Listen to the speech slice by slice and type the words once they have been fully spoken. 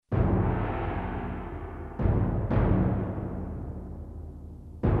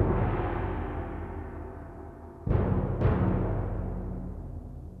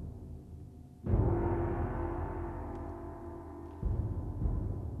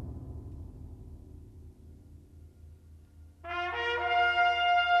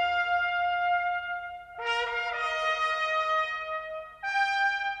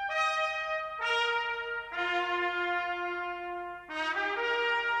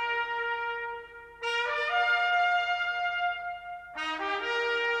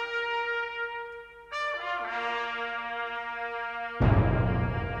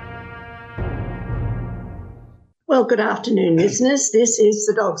Well, good afternoon, listeners. This is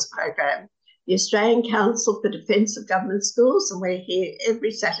the Dogs Program, the Australian Council for Defence of Government Schools, and we're here every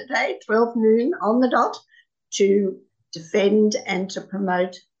Saturday, 12 noon on the dot, to defend and to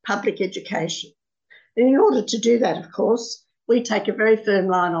promote public education. And in order to do that, of course, we take a very firm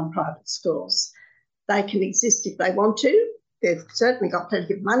line on private schools. They can exist if they want to. They've certainly got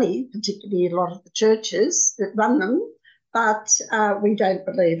plenty of money, particularly a lot of the churches that run them, but we don't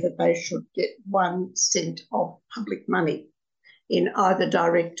believe that they should get 1 cent of public money in either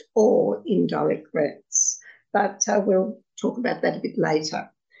direct or indirect grants. But we'll talk about that a bit later.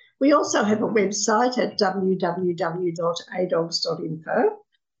 We also have a website at www.adogs.info,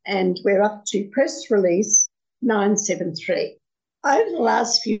 and we're up to press release 973. Over the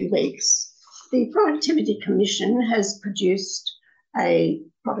last few weeks, the Productivity Commission has produced a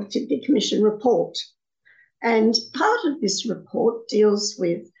Productivity Commission report. And part of this report deals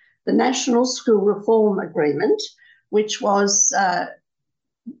with the National School Reform Agreement, which was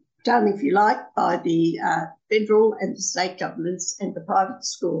done, if you like, by the federal and the state governments and the private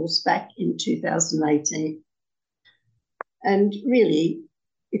schools back in 2018. And really,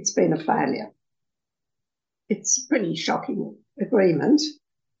 it's been a failure. It's a pretty shocking agreement,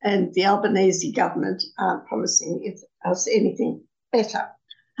 and the Albanese government aren't promising us anything better.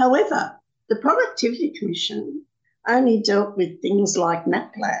 However, the Productivity Commission only dealt with things like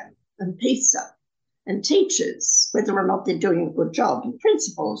NAPLAN and PISA and teachers, whether or not they're doing a good job, and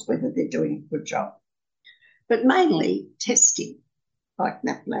principals, whether they're doing a good job, but mainly testing, like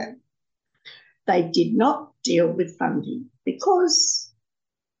NAPLAN. They did not deal with funding because,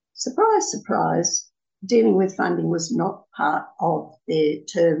 surprise, surprise, dealing with funding was not part of their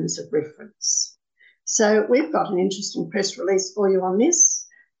terms of reference. So we've got an interesting press release for you on this,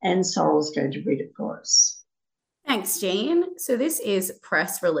 and Sorrel's going to read it for us. Thanks, Jean. So this is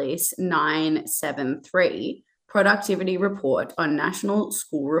press release 973, Productivity Report on National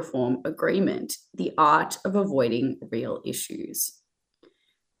School Reform Agreement, the Art of Avoiding Real Issues.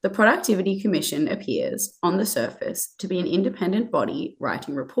 The Productivity Commission appears, on the surface, to be an independent body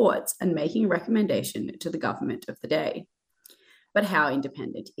writing reports and making recommendation to the government of the day. But how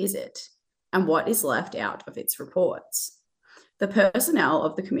independent is it? And what is left out of its reports? The personnel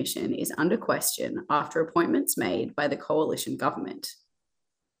of the Commission is under question after appointments made by the coalition government.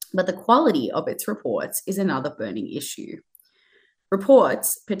 But the quality of its reports is another burning issue.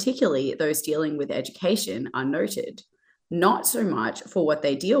 Reports, particularly those dealing with education, are noted, not so much for what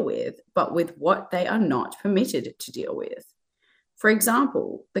they deal with, but with what they are not permitted to deal with. For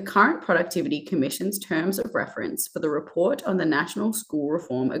example, the current Productivity Commission's terms of reference for the report on the National School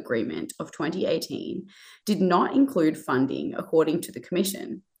Reform Agreement of 2018 did not include funding, according to the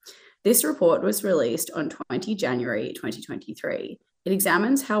Commission. This report was released on 20 January 2023. It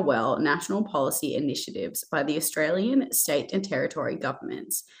examines how well national policy initiatives by the Australian state and territory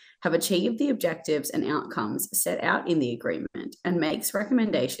governments have achieved the objectives and outcomes set out in the agreement and makes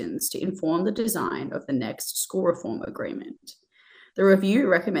recommendations to inform the design of the next school reform agreement. The review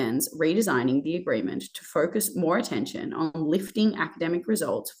recommends redesigning the agreement to focus more attention on lifting academic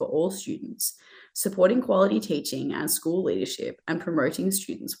results for all students, supporting quality teaching and school leadership, and promoting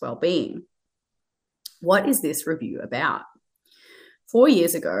students' well-being. What is this review about? 4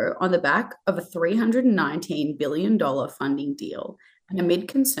 years ago, on the back of a $319 billion funding deal, and amid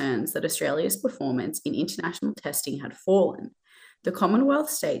concerns that Australia's performance in international testing had fallen, the Commonwealth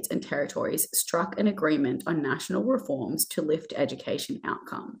states and territories struck an agreement on national reforms to lift education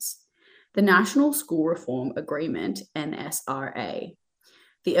outcomes. The National School Reform Agreement, NSRA.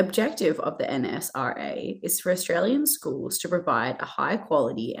 The objective of the NSRA is for Australian schools to provide a high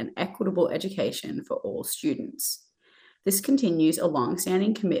quality and equitable education for all students. This continues a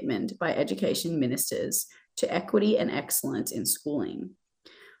long-standing commitment by education ministers to equity and excellence in schooling.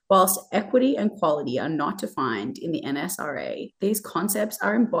 Whilst equity and quality are not defined in the NSRA, these concepts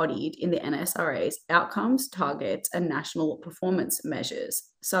are embodied in the NSRA's outcomes, targets, and national performance measures,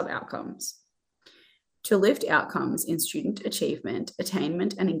 sub-outcomes. To lift outcomes in student achievement,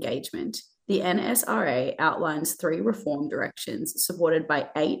 attainment, and engagement, the NSRA outlines 3 reform directions supported by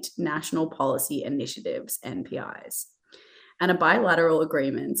 8 national policy initiatives, NPIs, and a bilateral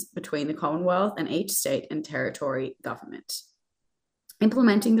agreements between the Commonwealth and each state and territory government.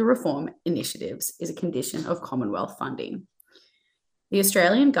 Implementing the reform initiatives is a condition of Commonwealth funding. The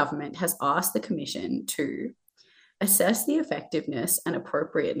Australian government has asked the Commission to assess the effectiveness and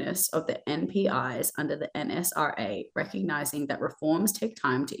appropriateness of the NPIs under the NSRA, recognising that reforms take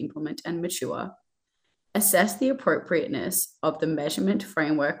time to implement and mature, assess the appropriateness of the measurement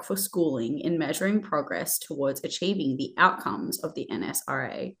framework for schooling in measuring progress towards achieving the outcomes of the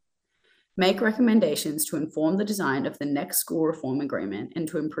NSRA, Make recommendations to inform the design of the next school reform agreement and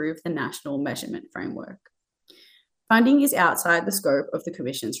to improve the national measurement framework. Funding is outside the scope of the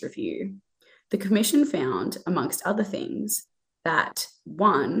Commission's review. The Commission found, amongst other things, that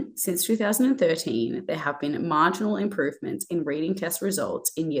 1, since 2013, there have been marginal improvements in reading test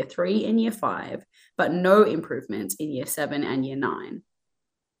results in Year 3 and Year 5, but no improvements in Year 7 and Year 9.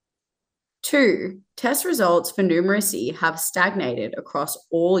 2, test results for numeracy have stagnated across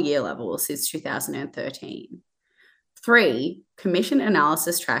all year levels since 2013. 3, Commission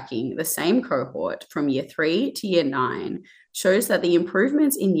analysis tracking the same cohort from Year 3 to Year 9 shows that the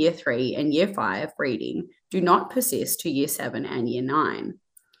improvements in Year 3 and Year 5 reading do not persist to Year 7 and Year 9.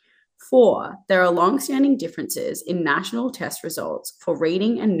 4, there are long-standing differences in national test results for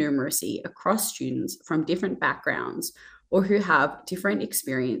reading and numeracy across students from different backgrounds or who have different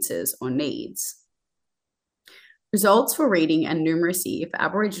experiences or needs. Results for reading and numeracy for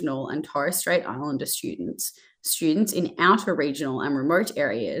Aboriginal and Torres Strait Islander students, students in outer regional and remote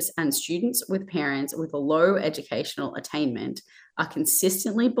areas, and students with parents with a low educational attainment are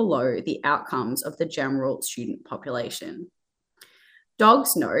consistently below the outcomes of the general student population.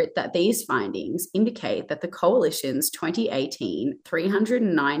 Dogs note that these findings indicate that the Coalition's 2018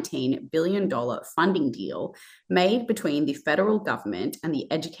 $319 billion funding deal made between the federal government and the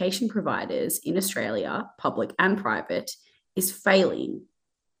education providers in Australia, public and private, is failing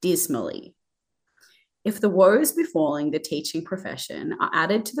dismally. If the woes befalling the teaching profession are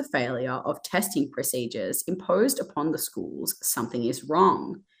added to the failure of testing procedures imposed upon the schools, something is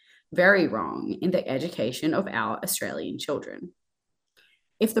wrong, very wrong, in the education of our Australian children.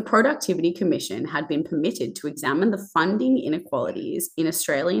 If the Productivity Commission had been permitted to examine the funding inequalities in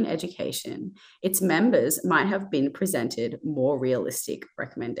Australian education, its members might have been presented more realistic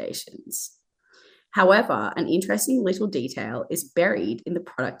recommendations. However, an interesting little detail is buried in the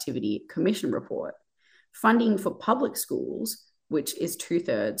Productivity Commission report. Funding for public schools, which is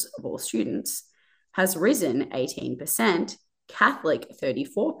 2/3 of all students, has risen 18%, Catholic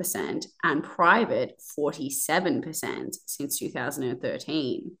 34%, and private 47% since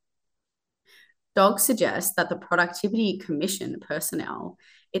 2013. Dogs suggest that the Productivity Commission personnel,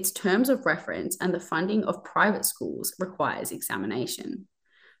 its terms of reference, and the funding of private schools requires examination.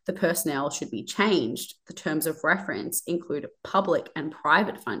 The personnel should be changed. The terms of reference include public and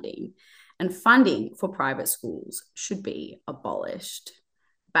private funding, and funding for private schools should be abolished.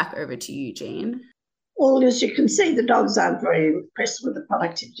 Back over to you, Jean. Well, as you can see, the dogs aren't very impressed with the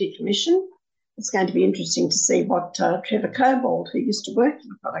Productivity Commission. It's going to be interesting to see what Trevor Cobbold, who used to work for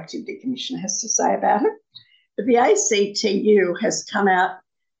the Productivity Commission, has to say about it. But the ACTU has come out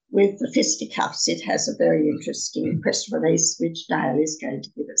with the fisticuffs. It has a very interesting press release, which Dale is going to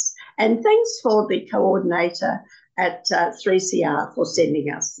give us. And thanks for the coordinator at 3CR for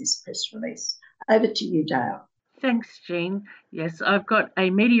sending us this press release. Over to you, Dale. Thanks, Jean. Yes, I've got a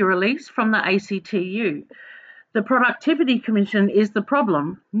media release from the ACTU. The Productivity Commission is the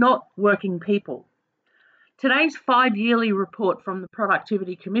problem, not working people. Today's 5-yearly report from the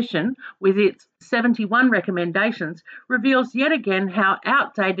Productivity Commission, with its 71 recommendations, reveals yet again how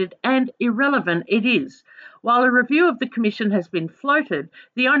outdated and irrelevant it is. While a review of the Commission has been floated,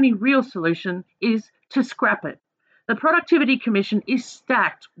 the only real solution is to scrap it. The Productivity Commission is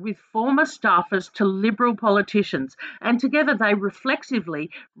stacked with former staffers to Liberal politicians, and together they reflexively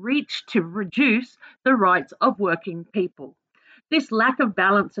reach to reduce the rights of working people. This lack of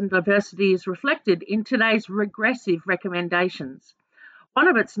balance and diversity is reflected in today's regressive recommendations. One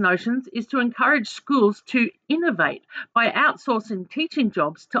of its notions is to encourage schools to innovate by outsourcing teaching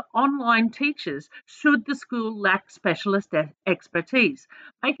jobs to online teachers should the school lack specialist expertise,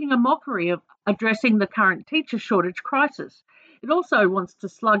 making a mockery of addressing the current teacher shortage crisis. It also wants to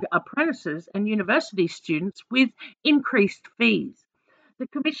slug apprentices and university students with increased fees. The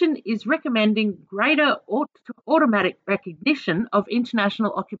Commission is recommending greater automatic recognition of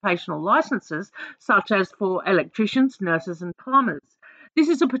international occupational licences, such as for electricians, nurses and plumbers. This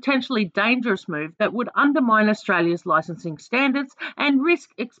is a potentially dangerous move that would undermine Australia's licensing standards and risk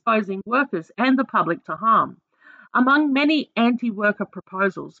exposing workers and the public to harm. Among many anti-worker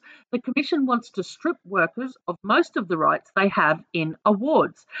proposals, the Commission wants to strip workers of most of the rights they have in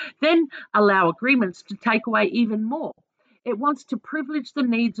awards, then allow agreements to take away even more. It wants to privilege the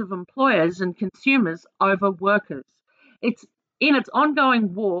needs of employers and consumers over workers. In its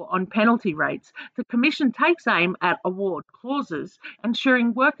ongoing war on penalty rates, the Commission takes aim at award clauses,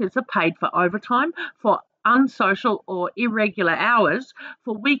 ensuring workers are paid for overtime, for unsocial or irregular hours,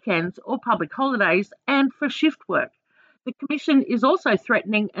 for weekends or public holidays, and for shift work. The Commission is also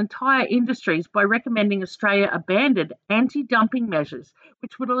threatening entire industries by recommending Australia abandon anti-dumping measures,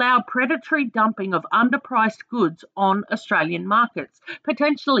 which would allow predatory dumping of underpriced goods on Australian markets,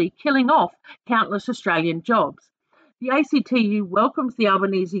 potentially killing off countless Australian jobs. The ACTU welcomes the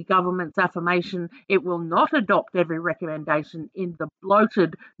Albanese government's affirmation it will not adopt every recommendation in the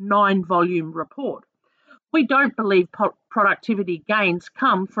bloated 9-volume report. We don't believe productivity gains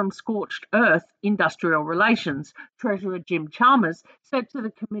come from scorched earth industrial relations, Treasurer Jim Chalmers said to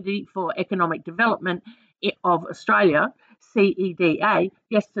the Committee for Economic Development of Australia, CEDA,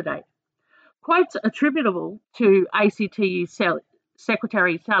 yesterday. Quotes attributable to ACTU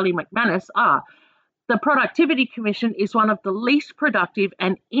Secretary Sally McManus are, "The Productivity Commission is one of the least productive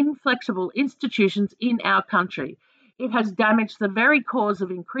and inflexible institutions in our country. It has damaged the very cause of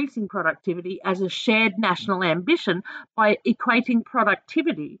increasing productivity as a shared national ambition by equating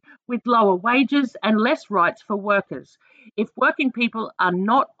productivity with lower wages and less rights for workers. If working people are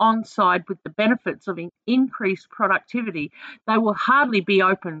not on side with the benefits of increased productivity, they will hardly be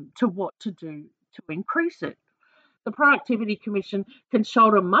open to what to do to increase it." The Productivity Commission can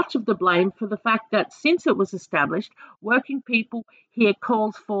shoulder much of the blame for the fact that since it was established, working people hear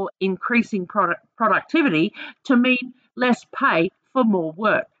calls for increasing productivity to mean less pay for more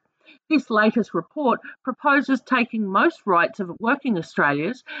work. This latest report proposes taking most rights of working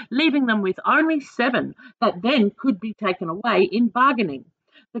Australians, leaving them with only 7 that then could be taken away in bargaining.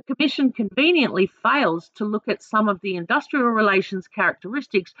 The Commission conveniently fails to look at some of the industrial relations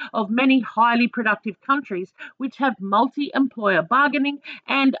characteristics of many highly productive countries which have multi-employer bargaining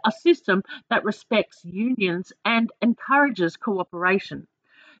and a system that respects unions and encourages cooperation.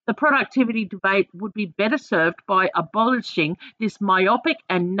 The productivity debate would be better served by abolishing this myopic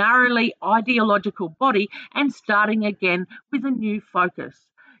and narrowly ideological body and starting again with a new focus.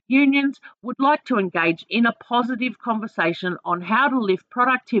 Unions would like to engage in a positive conversation on how to lift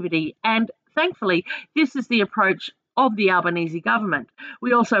productivity, and thankfully, this is the approach of the Albanese government.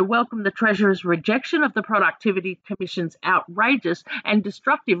 We also welcome the Treasurer's rejection of the Productivity Commission's outrageous and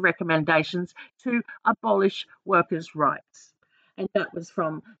destructive recommendations to abolish workers' rights. And that was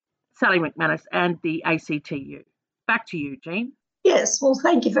from Sally McManus and the ACTU. Back to you, Jean. Yes, well,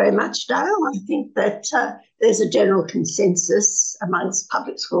 thank you very much, Dale. I think that there's a general consensus amongst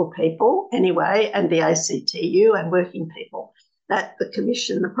public school people anyway, and the ACTU and working people, that the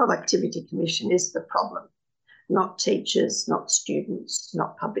Commission, the Productivity Commission, is the problem, not teachers, not students,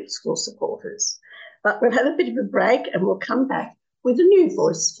 not public school supporters. But we'll have a bit of a break and we'll come back with a new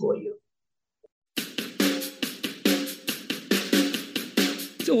voice for you.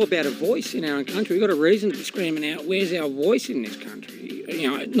 It's all about a voice in our own country. We've got a reason to be screaming out, where's our voice in this country? You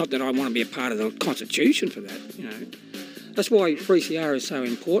know, not that I want to be a part of the Constitution for that, you know. That's why 3CR is so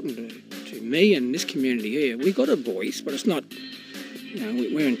important to me and this community here. We've got a voice, but it's not, you know,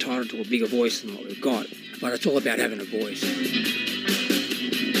 we're entitled to a bigger voice than what we've got. But it's all about having a voice.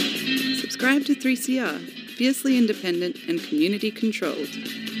 Subscribe to 3CR, fiercely independent and community controlled.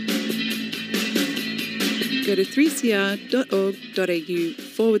 Go to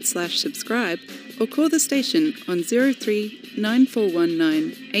 3cr.org.au/subscribe or call the station on 03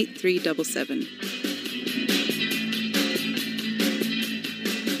 9419 8377.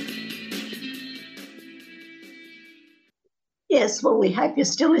 Yes, well, we hope you're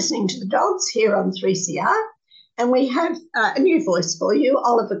still listening to the dogs here on 3CR. And we have a new voice for you.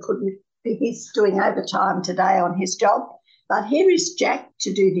 Oliver couldn't be, he's doing overtime today on his job. But here is Jack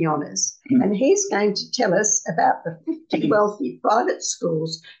to do the honours, and he's going to tell us about the 50 wealthy private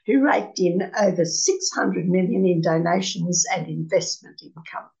schools who raked in over $600 million in donations and investment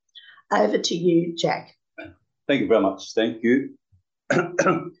income. Over to you, Jack. Thank you very much. Thank you.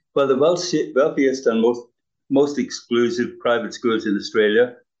 Well, the wealthiest and most exclusive private schools in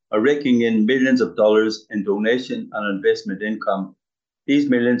Australia are raking in millions of dollars in donation and investment income. These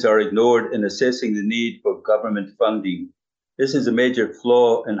millions are ignored in assessing the need for government funding. This is a major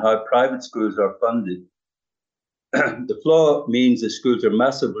flaw in how private schools are funded. The flaw means the schools are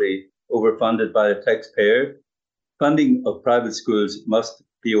massively overfunded by the taxpayer. Funding of private schools must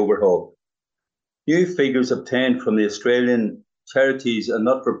be overhauled. New figures obtained from the Australian Charities and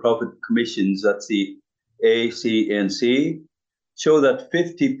Not-for-Profit Commissions, that's the ACNC, show that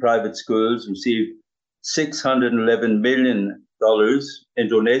 50 private schools received $611 million in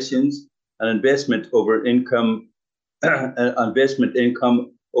donations and investment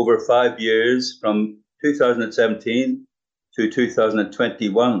income over 5 years from 2017 to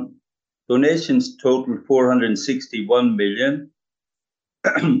 2021. Donations totaled $461 million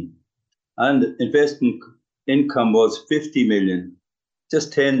and investment income was $50 million.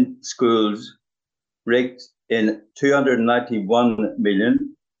 Just 10 schools raked in 291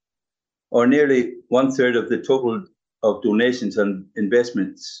 million, or nearly 1/3 of the total of donations and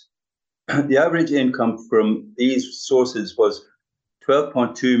investments. The average income from these sources was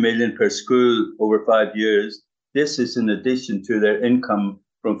 12.2 million per school over 5 years. This is in addition to their income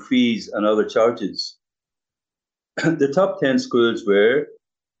from fees and other charges. The top 10 schools were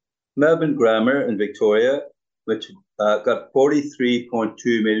Melbourne Grammar in Victoria, which got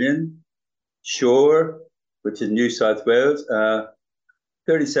 43.2 million. Shore, which is New South Wales,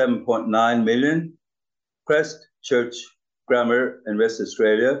 37.9 million. Crest Church Grammar in West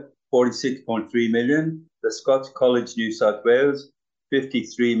Australia, 46.3 million. The Scots College New South Wales,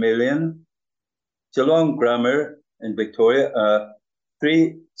 53 million. Geelong Grammar in Victoria,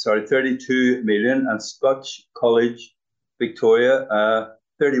 32 million, and Scotch College Victoria,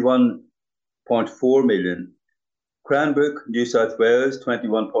 31.4 million. Cranbrook, New South Wales,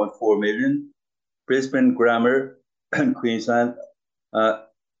 21.4 million. Brisbane Grammar in Queensland,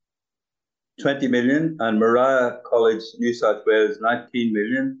 20 million, and Mariah College, New South Wales, 19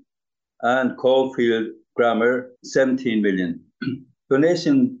 million, and Caulfield Grammar, 17 million.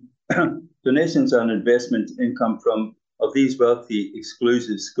 Donations and investment income of these wealthy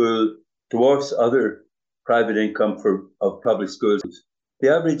exclusive schools dwarfs other private income of public schools. The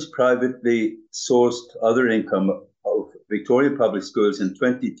average privately sourced other income of Victoria public schools in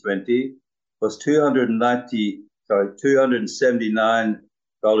 2020 was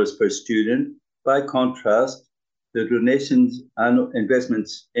 $279 per student. By contrast, the donations and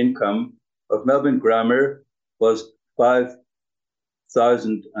investments income of Melbourne Grammar was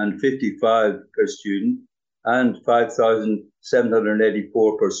 $5,055 per student and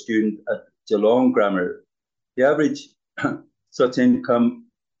 $5,784 per student at Geelong Grammar. The average such income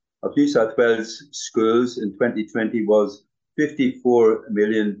of New South Wales schools in 2020 was 54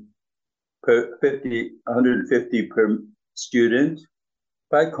 million per 150 per student.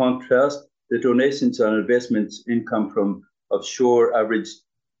 By contrast, the donations and investments income of Shore averaged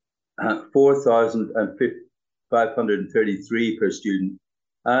 4,533 per student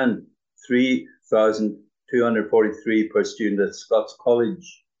and 3,243 per student at Scots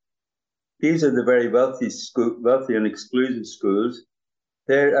College. These are the very wealthy and exclusive schools.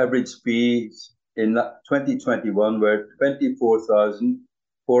 Their average fees in 2021 were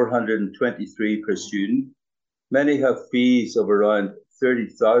 24,423 per student. Many have fees of around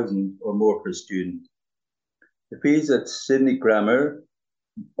 30,000 or more per student. The fees at Sydney Grammar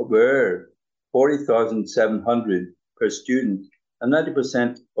were 40,700 per student, and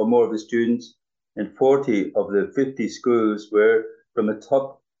 90% or more of the students in 40 of the 50 schools were from the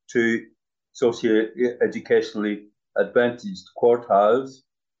top 2 socio-educationally advantaged quartiles.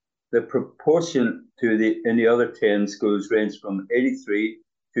 The proportion in the other 10 schools ranged from 83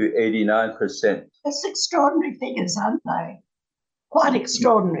 to 89%. That's extraordinary figures, aren't they? Quite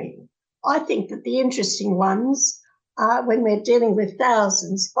extraordinary. I think that the interesting ones are when we're dealing with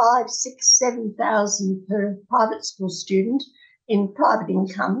thousands, 5, 6, 7,000 per private school student in private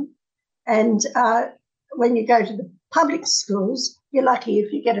income. And when you go to the public schools, you're lucky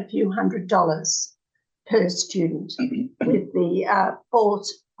if you get a few $100s per student with the poor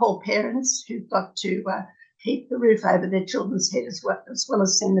parents who've got to keep the roof over their children's head as well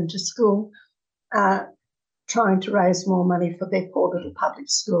as send them to school, trying to raise more money for their poor little public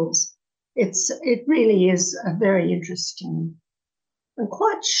schools. It really is a very interesting and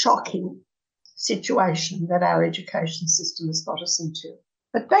quite shocking situation that our education system has got us into.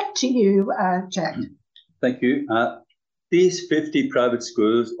 But back to you, Jack. Thank you. These 50 private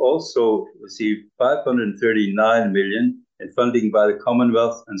schools also received $539 million in funding by the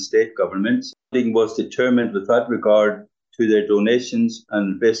Commonwealth and state governments. Funding was determined without regard to their donations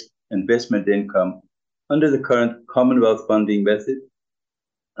and investment income. Under the current Commonwealth funding method,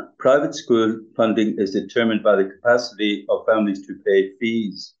 private school funding is determined by the capacity of families to pay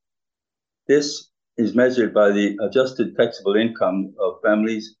fees. This is measured by the adjusted taxable income of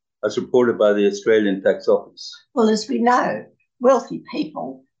families as reported by the Australian Tax Office. Well, as we know, wealthy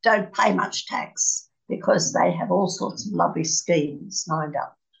people don't pay much tax because they have all sorts of lovely schemes lined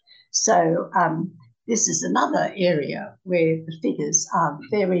up. So this is another area where the figures are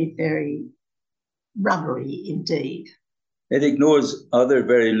very, very rubbery indeed. It ignores other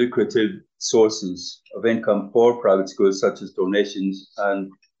very lucrative sources of income for private schools, such as donations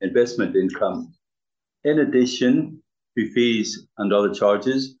and investment income. In addition to fees and other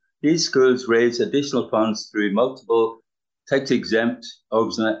charges, these schools raise additional funds through multiple tax-exempt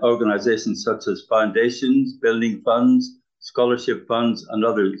organisations such as foundations, building funds, scholarship funds, and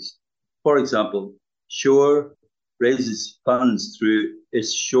others. For example, Shore raises funds through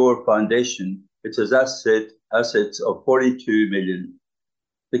its Shore Foundation, which has assets of 42 million.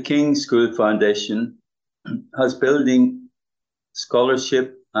 The King's School Foundation has building,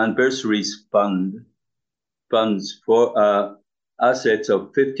 scholarship and bursaries funds for assets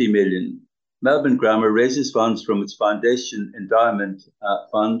of 50 million. Melbourne Grammar raises funds from its foundation endowment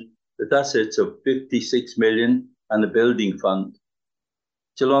fund with assets of 56 million and a building fund.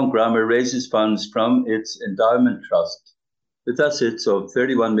 Geelong Grammar raises funds from its endowment trust with assets of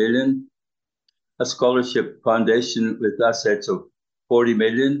 31 million, a scholarship foundation with assets of 40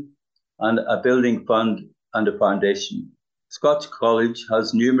 million, and a building fund and a foundation. Scots College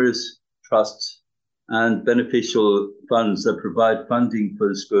has numerous trusts and beneficial funds that provide funding for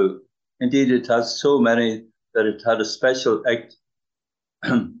the school. Indeed, it has so many that it had a special act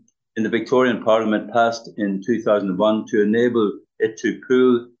in the Victorian Parliament passed in 2001 to enable it to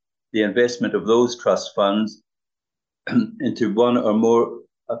pool the investment of those trust funds into one or more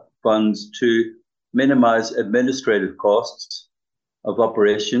funds to minimise administrative costs of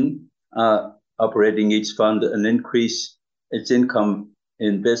operating each fund and increase its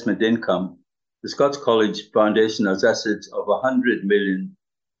investment income. The Scots College Foundation has assets of 100 million.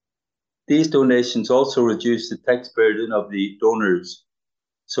 These donations also reduce the tax burden of the donors,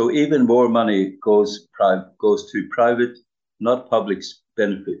 so even more money goes to private, not public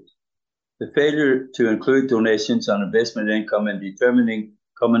benefit. The failure to include donations on investment income in determining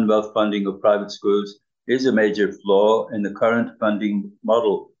Commonwealth funding of private schools is a major flaw in the current funding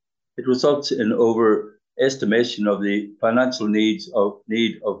model. It results in overestimation of the financial need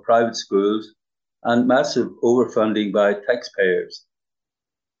of private schools and massive overfunding by taxpayers.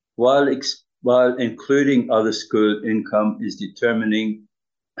 While including other school income is determining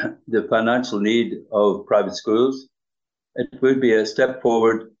the financial need of private schools, it would be a step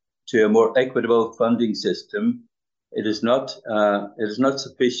forward to a more equitable funding system. It is not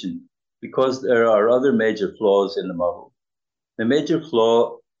sufficient because there are other major flaws in the model. The major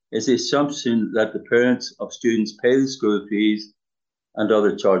flaw is the assumption that the parents of students pay the school fees and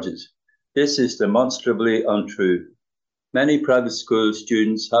other charges. This is demonstrably untrue. Many private school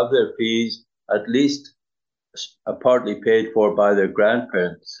students have their fees at least partly paid for by their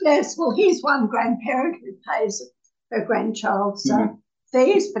grandparents. Yes, well, here's one grandparent who pays her grandchild's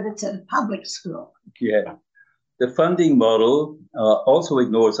fees, but it's at a public school. Yeah. The funding model also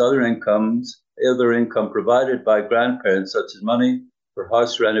ignores other income provided by grandparents, such as money for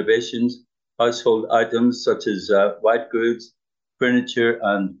house renovations, household items such as white goods, furniture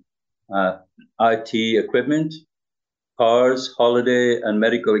and IT equipment, cars, holiday and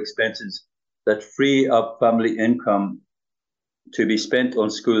medical expenses that free up family income to be spent on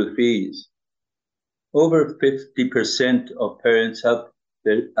school fees. Over 50% of parents have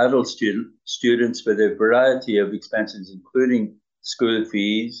their adult students with a variety of expenses, including school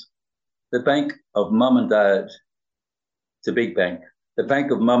fees. The Bank of Mum and Dad, it's a big bank. The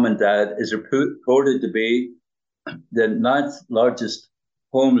Bank of Mum and Dad is reported to be the 9th largest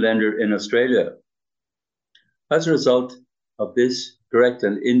home lender in Australia. As a result of this direct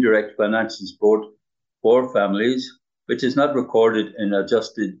and indirect financial support for families, which is not recorded in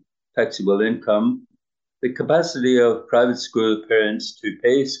adjusted taxable income, the capacity of private school parents to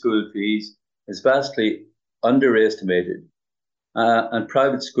pay school fees is vastly underestimated, and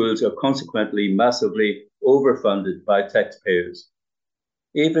private schools are consequently massively overfunded by taxpayers.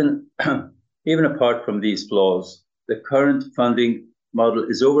 Even apart from these flaws, the current funding model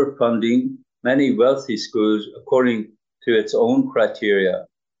is overfunding many wealthy schools according to its own criteria.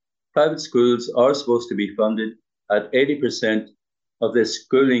 Private schools are supposed to be funded at 80% of the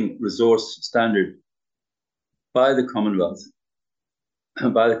schooling resource standard by the Commonwealth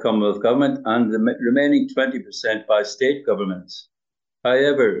government, and the remaining 20% by state governments.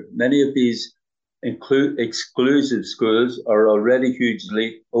 However, many of these exclusive schools are already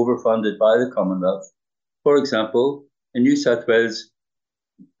hugely overfunded by the Commonwealth. For example, in New South Wales,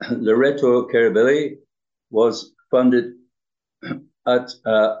 Loreto Kirribilli was funded at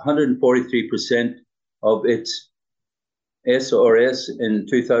 143% of its SRS in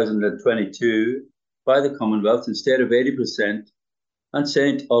 2022 by the Commonwealth instead of 80%, and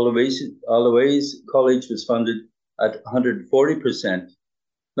St. Aloysius College was funded at 140%.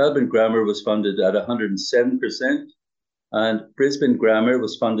 Melbourne Grammar was funded at 107%, and Brisbane Grammar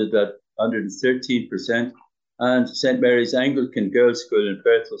was funded at 113%, and St. Mary's Anglican Girls' School in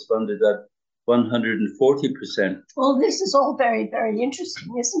Perth was funded at 140%. Well, this is all very, very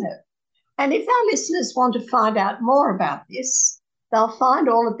interesting, isn't it? And if our listeners want to find out more about this, they'll find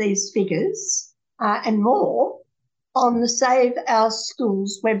all of these figures and more on the Save Our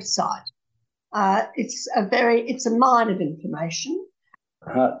Schools website. It's a mine of information.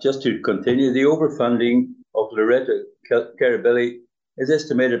 Just to continue, the overfunding of Loreto Carabelli is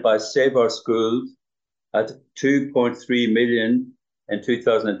estimated by Save Our Schools at 2.3 million in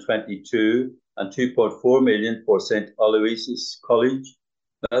 2022 and 2.4 million for St. Aloysius College.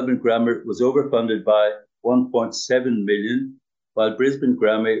 Melbourne Grammar was overfunded by 1.7 million, while Brisbane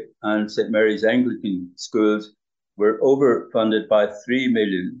Grammar and St. Mary's Anglican schools were overfunded by 3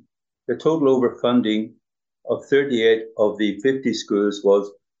 million. The total overfunding of 38 of the 50 schools was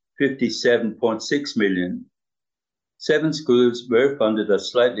 57.6 million. 7 schools were funded at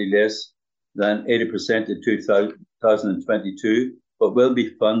slightly less than 80% in 2022, but will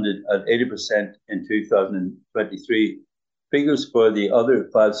be funded at 80% in 2023. Figures for the other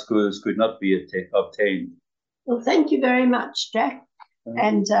 5 schools could not be obtained. Well, thank you very much, Jack.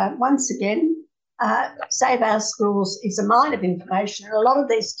 And once again, Save Our Schools is a mine of information. And a lot of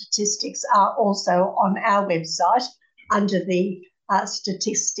these statistics are also on our website under the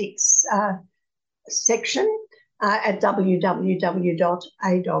statistics section at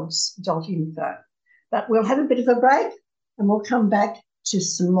www.adogs.info. But we'll have a bit of a break and we'll come back to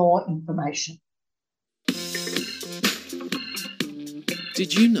some more information.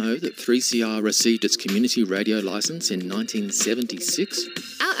 Did you know that 3CR received its community radio licence in 1976?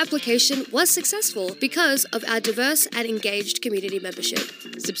 Our application was successful because of our diverse and engaged community membership.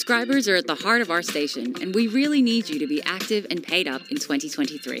 Subscribers are at the heart of our station, and we really need you to be active and paid up in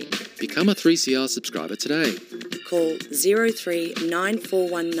 2023. Become a 3CR subscriber today. Call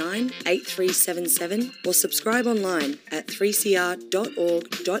 039419 8377 or subscribe online at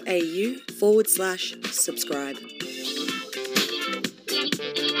 3cr.org.au/subscribe.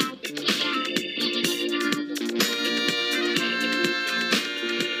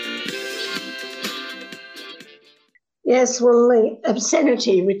 Yes, well, the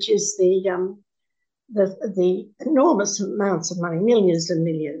obscenity, which is the enormous amounts of money, millions and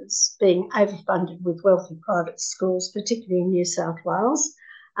millions, being overfunded with wealthy private schools, particularly in New South Wales,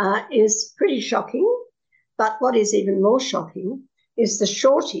 is pretty shocking. But what is even more shocking is the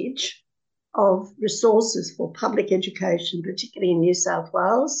shortage of resources for public education, particularly in New South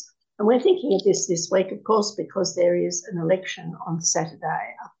Wales. And we're thinking of this week, of course, because there is an election on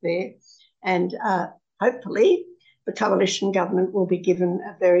Saturday up there. And hopefully the coalition government will be given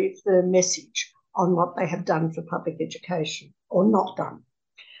a very firm message on what they have done for public education or not done.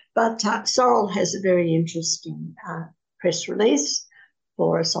 But Sorrel has a very interesting press release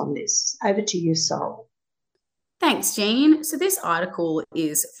for us on this. Over to you, Sorrel. Thanks, Jean. So this article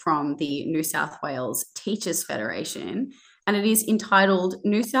is from the New South Wales Teachers Federation, and it is entitled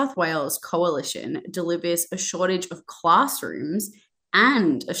New South Wales Coalition Delivers a Shortage of Classrooms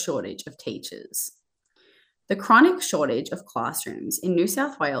and a Shortage of Teachers. The chronic shortage of classrooms in New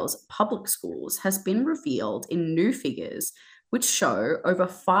South Wales public schools has been revealed in new figures which show over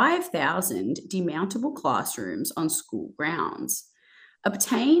 5,000 demountable classrooms on school grounds.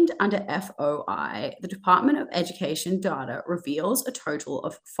 Obtained under FOI, the Department of Education data reveals a total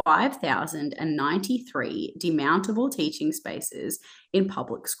of 5,093 demountable teaching spaces in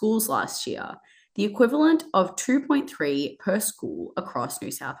public schools last year, the equivalent of 2.3 per school across New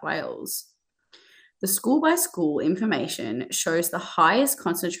South Wales. The school-by-school information shows the highest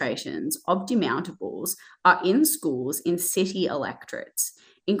concentrations of demountables are in schools in city electorates,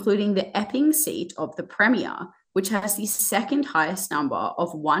 including the Epping seat of the Premier, which has the second highest number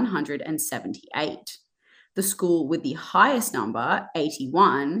of 178. The school with the highest number,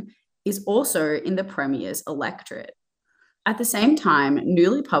 81, is also in the Premier's electorate. At the same time,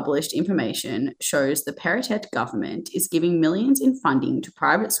 newly published information shows the Peritet government is giving millions in funding to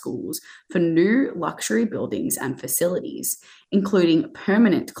private schools for new luxury buildings and facilities, including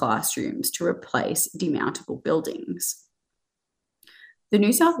permanent classrooms to replace demountable buildings. The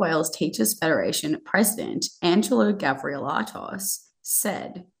New South Wales Teachers Federation President, Angelo Gavrielatos,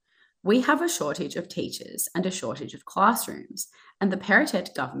 said, "We have a shortage of teachers and a shortage of classrooms, and the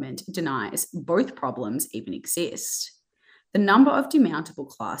Peritet government denies both problems even exist. The number of demountable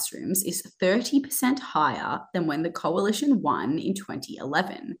classrooms is 30% higher than when the coalition won in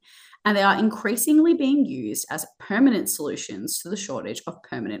 2011, and they are increasingly being used as permanent solutions to the shortage of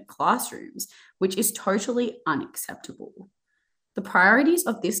permanent classrooms, which is totally unacceptable. The priorities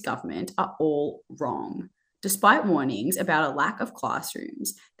of this government are all wrong. Despite warnings about a lack of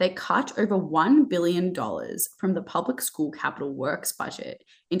classrooms, they cut over $1 billion from the public school capital works budget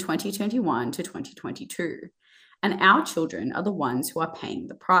in 2021 to 2022. And our children are the ones who are paying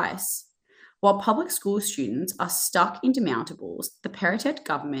the price. While public school students are stuck in demountables, the Peritet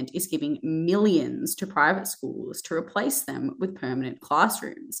government is giving millions to private schools to replace them with permanent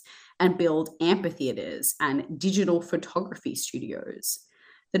classrooms and build amphitheatres and digital photography studios.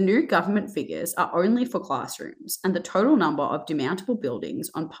 The new government figures are only for classrooms, and the total number of demountable buildings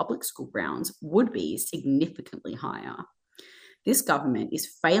on public school grounds would be significantly higher. This government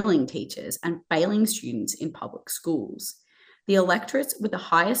is failing teachers and failing students in public schools. The electorates with the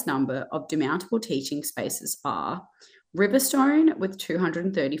highest number of demountable teaching spaces are Riverstone with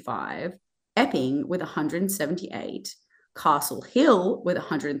 235, Epping with 178, Castle Hill with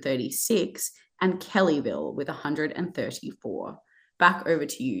 136, and Kellyville with 134. Back over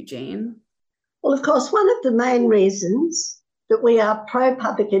to you, Jean. Well, of course, one of the main reasons that we are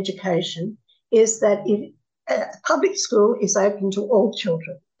pro-public education is that public school is open to all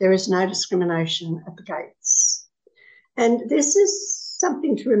children. There is no discrimination at the gates. And this is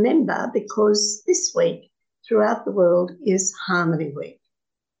something to remember because this week throughout the world is Harmony Week.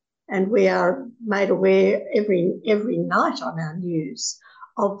 And we are made aware every night on our news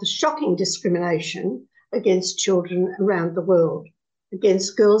of the shocking discrimination against children around the world,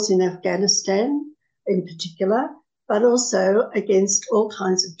 against girls in Afghanistan in particular, but also against all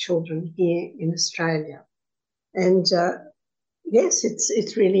kinds of children here in Australia. And yes,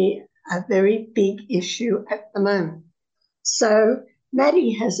 it's really a very big issue at the moment. So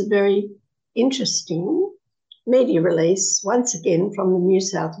Maddie has a very interesting media release, once again from the New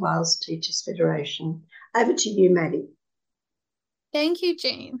South Wales Teachers Federation. Over to you, Maddie. Thank you,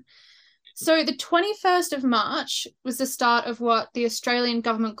 Jean. So the 21st of March was the start of what the Australian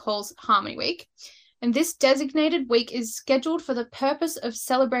government calls Harmony Week. And this designated week is scheduled for the purpose of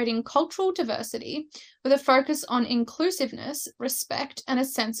celebrating cultural diversity with a focus on inclusiveness, respect, and a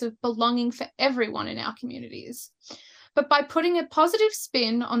sense of belonging for everyone in our communities. But by putting a positive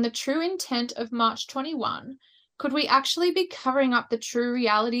spin on the true intent of March 21, could we actually be covering up the true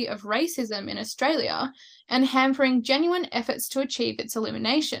reality of racism in Australia and hampering genuine efforts to achieve its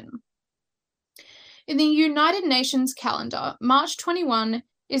elimination? In the United Nations calendar, March 21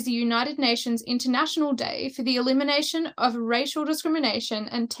 is the United Nations International Day for the Elimination of Racial Discrimination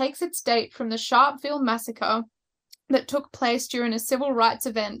and takes its date from the Sharpeville massacre that took place during a civil rights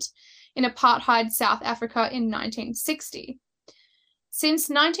event in apartheid South Africa in 1960. Since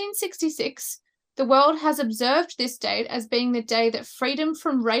 1966, the world has observed this date as being the day that freedom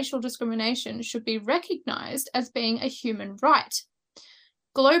from racial discrimination should be recognised as being a human right.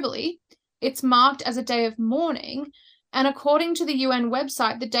 Globally, it's marked as a day of mourning, and according to the UN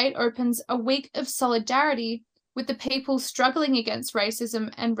website, the date opens a week of solidarity with the people struggling against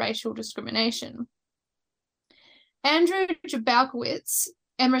racism and racial discrimination. Andrew Jabalkowitz,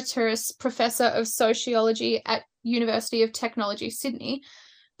 Emeritus Professor of Sociology at University of Technology, Sydney,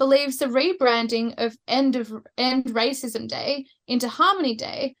 believes the rebranding of End Racism Day into Harmony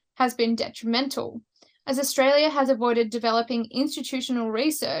Day has been detrimental, as Australia has avoided developing institutional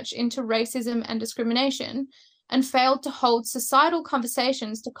research into racism and discrimination and failed to hold societal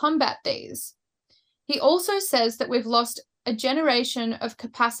conversations to combat these. He also says that we've lost a generation of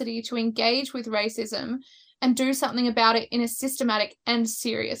capacity to engage with racism and do something about it in a systematic and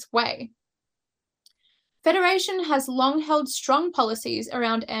serious way. Federation has long held strong policies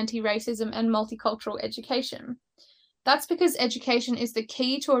around anti-racism and multicultural education. That's because education is the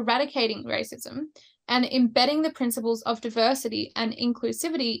key to eradicating racism and embedding the principles of diversity and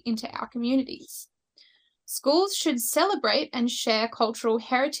inclusivity into our communities. Schools should celebrate and share cultural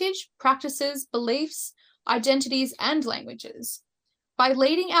heritage, practices, beliefs, identities, and languages. By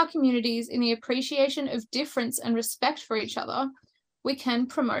leading our communities in the appreciation of difference and respect for each other, we can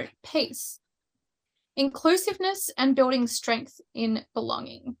promote peace, inclusiveness, and building strength in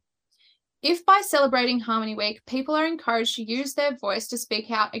belonging. If by celebrating Harmony Week, people are encouraged to use their voice to speak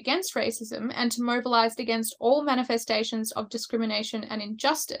out against racism and to mobilise against all manifestations of discrimination and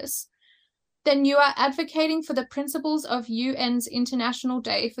injustice, then you are advocating for the principles of UN's International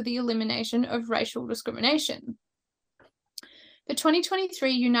Day for the Elimination of Racial Discrimination. The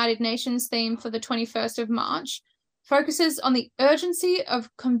 2023 United Nations theme for the 21st of March focuses on the urgency of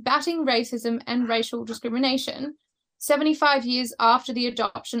combating racism and racial discrimination 75 years after the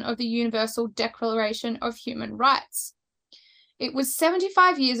adoption of the Universal Declaration of Human Rights. It was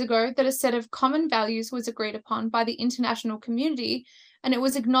 75 years ago that a set of common values was agreed upon by the international community, and it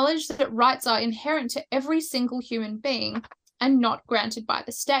was acknowledged that rights are inherent to every single human being and not granted by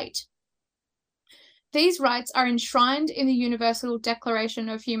the state. These rights are enshrined in the Universal Declaration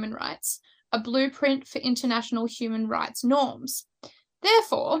of Human Rights, a blueprint for international human rights norms.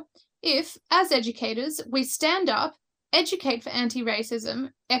 Therefore, if, as educators, we stand up, educate for anti-racism,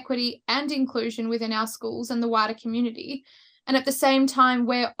 equity, and inclusion within our schools and the wider community, and at the same time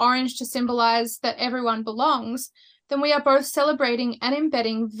wear orange to symbolise that everyone belongs, then we are both celebrating and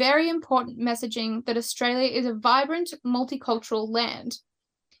embedding very important messaging that Australia is a vibrant, multicultural land.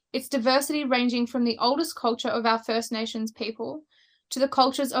 its diversity ranging from the oldest culture of our First Nations people to the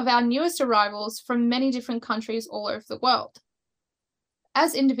cultures of our newest arrivals from many different countries all over the world.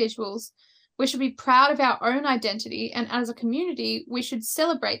 As individuals, we should be proud of our own identity, and as a community, we should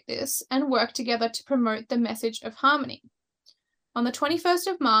celebrate this and work together to promote the message of harmony. On the 21st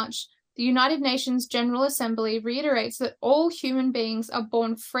of March, the United Nations General Assembly reiterates that all human beings are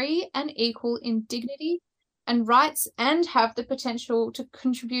born free and equal in dignity and rights and have the potential to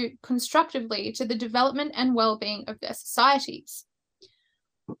contribute constructively to the development and well-being of their societies.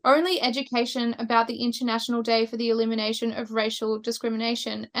 Only education about the International Day for the Elimination of Racial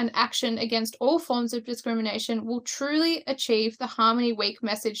Discrimination and action against all forms of discrimination will truly achieve the Harmony Week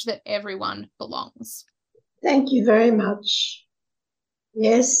message that everyone belongs. Thank you very much.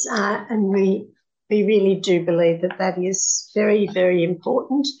 Yes, and we really do believe that that is very, very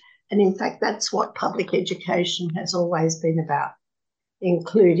important. And in fact, that's what public education has always been about,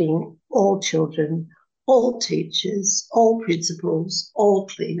 including all children, all teachers, all principals, all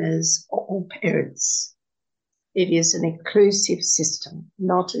cleaners, all parents. It is an inclusive system,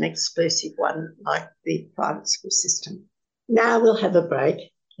 not an exclusive one like the private school system. Now we'll have a break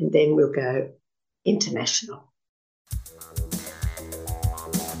and then we'll go international.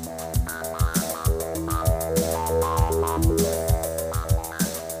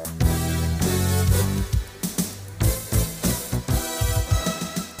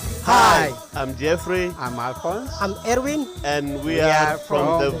 Hi, I'm Jeffrey. I'm Alphonse. I'm Erwin. And we are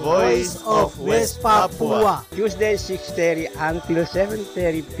from the Voice of West Papua. Tuesday 6:30 until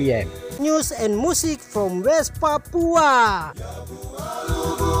 7:30 p.m. News and music from West Papua.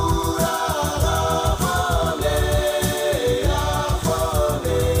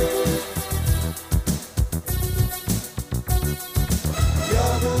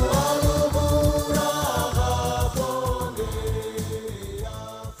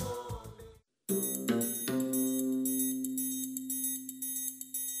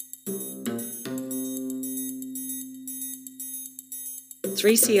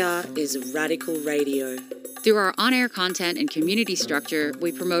 Three CR is radical radio. Through our on-air content and community structure,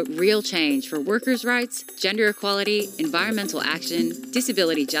 we promote real change for workers' rights, gender equality, environmental action,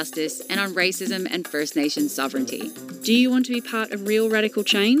 disability justice, and on racism and First Nations sovereignty. Do you want to be part of real radical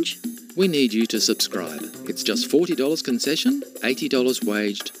change? We need you to subscribe. It's just $40 concession, $80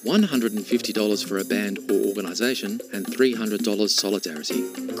 waged, $150 for a band or organisation, and $300 solidarity.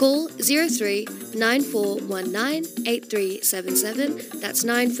 Call 03 9419 8377, that's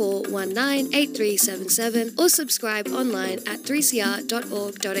 9419 8377, or subscribe online at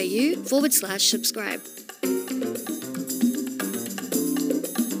 3cr.org.au/subscribe.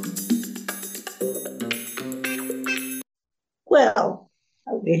 Well,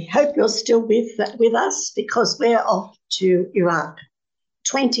 we hope you're still with us because we're off to Iraq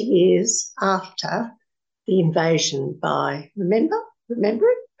 20 years after the invasion by, remember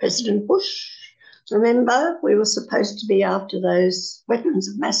it, President Bush? Remember, we were supposed to be after those weapons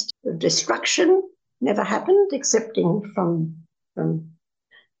of mass destruction. Never happened, excepting from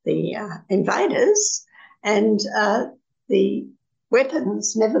the invaders, and the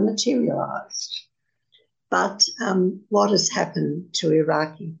weapons never materialised. But what has happened to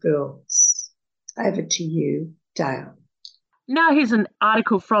Iraqi girls? Over to you, Dale. Now here's an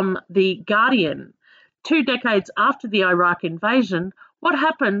article from The Guardian. 2 decades after the Iraq invasion, what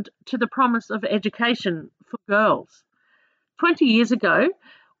happened to the promise of education for girls? 20 years ago,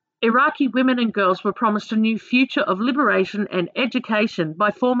 Iraqi women and girls were promised a new future of liberation and education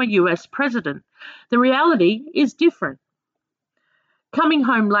by former US President. The reality is different. Coming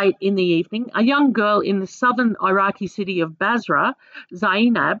home late in the evening, a young girl in the southern Iraqi city of Basra,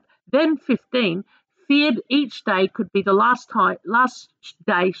 Zainab, then 15, feared each day could be the last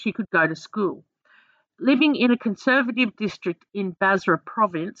day she could go to school. Living in a conservative district in Basra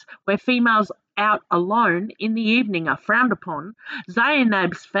province, where females out alone in the evening are frowned upon,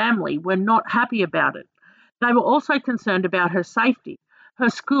 Zainab's family were not happy about it. They were also concerned about her safety. Her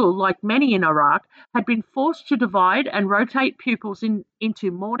school, like many in Iraq, had been forced to divide and rotate pupils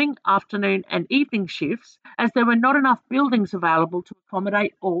into morning, afternoon and evening shifts as there were not enough buildings available to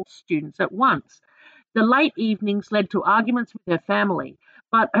accommodate all students at once. The late evenings led to arguments with her family,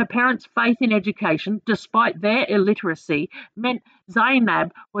 but her parents' faith in education, despite their illiteracy, meant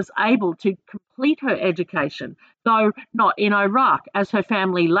Zainab was able to complete her education, though not in Iraq, as her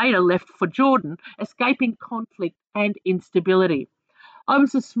family later left for Jordan, escaping conflict and instability. I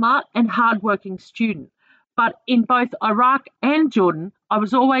was a smart and hard-working student, but in both Iraq and Jordan, I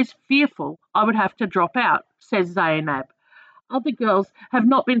was always fearful I would have to drop out, says Zainab. Other girls have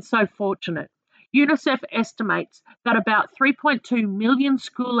not been so fortunate. UNICEF estimates that about 3.2 million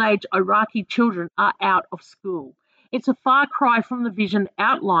school-age Iraqi children are out of school. It's a far cry from the vision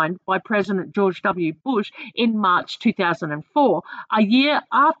outlined by President George W. Bush in March 2004, a year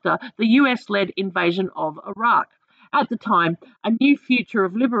after the US-led invasion of Iraq. At the time, a new future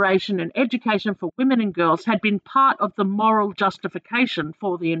of liberation and education for women and girls had been part of the moral justification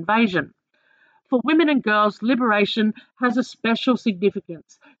for the invasion. For women and girls, liberation has a special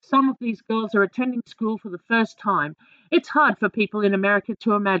significance. Some of these girls are attending school for the first time. It's hard for people in America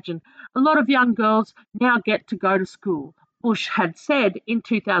to imagine. A lot of young girls now get to go to school, Bush had said in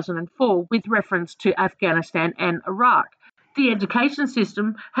 2004 with reference to Afghanistan and Iraq. The education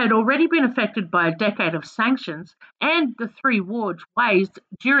system had already been affected by a decade of sanctions and the three wars waged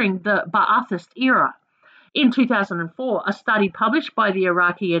during the Ba'athist era. In 2004, a study published by the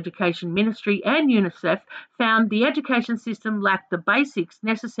Iraqi Education Ministry and UNICEF found the education system lacked the basics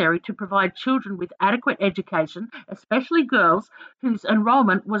necessary to provide children with adequate education, especially girls, whose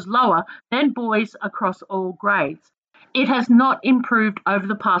enrollment was lower than boys across all grades. It has not improved over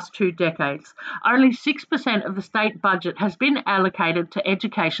the past 2 decades. Only 6% of the state budget has been allocated to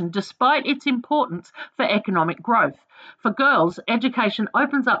education despite its importance for economic growth. For girls, education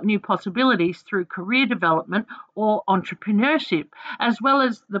opens up new possibilities through career development or entrepreneurship, as well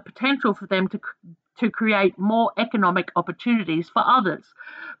as the potential for them to create more economic opportunities for others.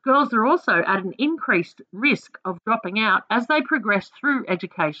 Girls are also at an increased risk of dropping out as they progress through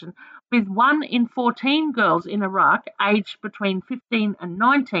education, with 1 in 14 girls in Iraq aged between 15 and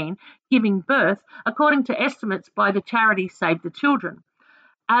 19 giving birth, according to estimates by the charity Save the Children.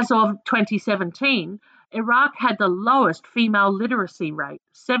 As of 2017, Iraq had the lowest female literacy rate,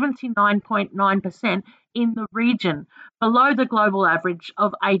 79.9% in the region, below the global average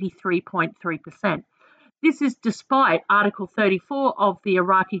of 83.3%. This is despite Article 34 of the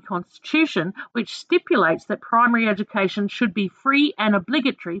Iraqi Constitution, which stipulates that primary education should be free and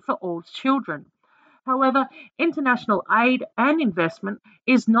obligatory for all children. However, international aid and investment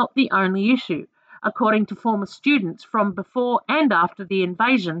is not the only issue, according to former students from before and after the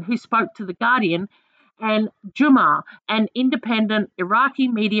invasion who spoke to The Guardian and Juma, an independent Iraqi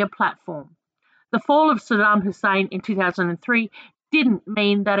media platform. The fall of Saddam Hussein in 2003 didn't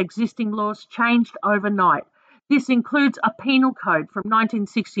mean that existing laws changed overnight. This includes a penal code from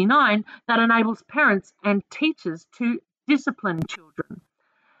 1969 that enables parents and teachers to discipline children.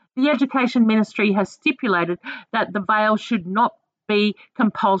 The Education Ministry has stipulated that the veil should not be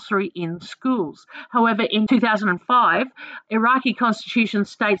compulsory in schools. However, in 2005, Iraqi constitution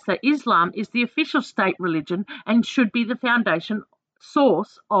states that Islam is the official state religion and should be the foundation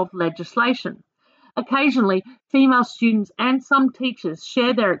source of legislation. Occasionally, female students and some teachers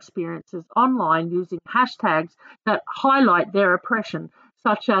share their experiences online using hashtags that highlight their oppression,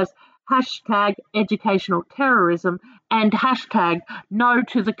 such as hashtag educational terrorism and hashtag no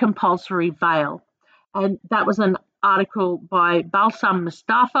to the compulsory veil. And that was an article by Balsam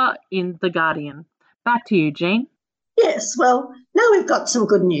Mustafa in The Guardian. Back to you, Jean. Yes, well, now we've got some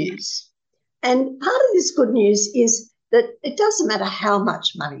good news. And part of this good news is that it doesn't matter how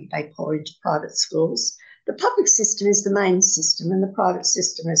much money they pour into private schools. The public system is the main system and the private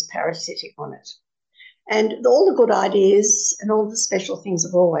system is parasitic on it. And all the good ideas and all the special things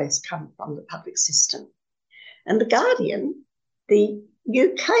have always come from the public system. And The Guardian, the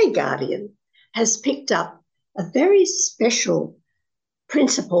UK Guardian, has picked up a very special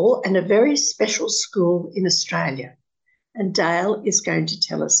principal and a very special school in Australia. And Dale is going to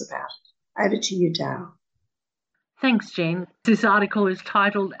tell us about it. Over to you, Dale. Thanks, Jean. This article is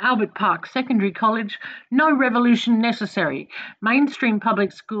titled Albert Park Secondary College, No Revolution Necessary. Mainstream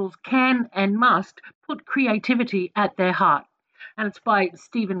public schools can and must put creativity at their heart. And it's by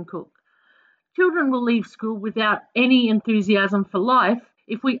Stephen Cook. Children will leave school without any enthusiasm for life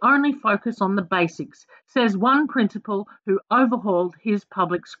if we only focus on the basics, says one principal who overhauled his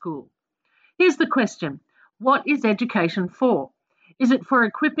public school. Here's the question: what is education for? Is it for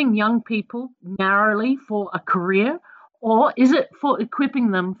equipping young people narrowly for a career, or is it for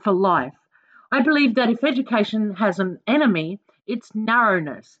equipping them for life? I believe that if education has an enemy, it's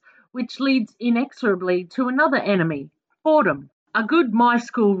narrowness, which leads inexorably to another enemy, boredom. A good My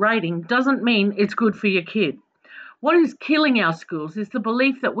School rating doesn't mean it's good for your kid. What is killing our schools is the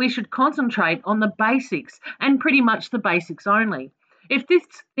belief that we should concentrate on the basics and pretty much the basics only. If this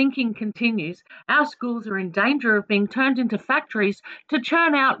thinking continues, our schools are in danger of being turned into factories to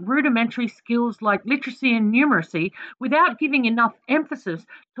churn out rudimentary skills like literacy and numeracy without giving enough emphasis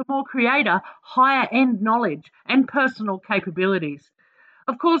to more creative, higher-end knowledge and personal capabilities.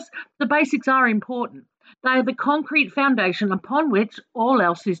 Of course, the basics are important. They are the concrete foundation upon which all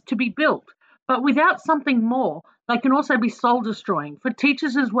else is to be built. But without something more, they can also be soul-destroying for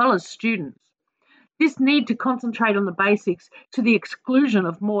teachers as well as students. This need to concentrate on the basics to the exclusion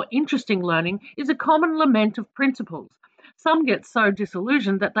of more interesting learning is a common lament of principals. Some get so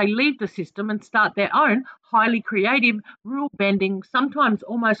disillusioned that they leave the system and start their own highly creative, rule-bending, sometimes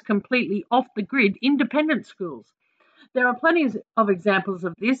almost completely off-the-grid independent schools. There are plenty of examples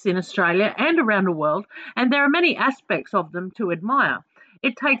of this in Australia and around the world, and there are many aspects of them to admire.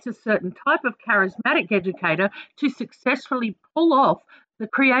 It takes a certain type of charismatic educator to successfully pull off the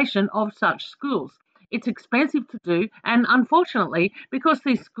creation of such schools. It's expensive to do, and unfortunately, because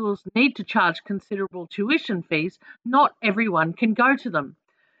these schools need to charge considerable tuition fees, not everyone can go to them.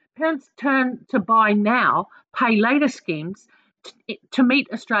 Parents turn to buy now, pay later schemes to meet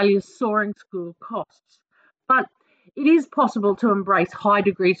Australia's soaring school costs. But it is possible to embrace high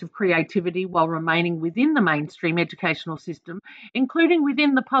degrees of creativity while remaining within the mainstream educational system, including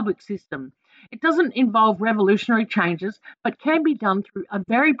within the public system. It doesn't involve revolutionary changes, but can be done through a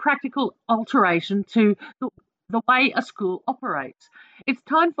very practical alteration to the way a school operates. It's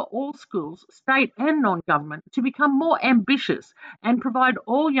time for all schools, state and non-government, to become more ambitious and provide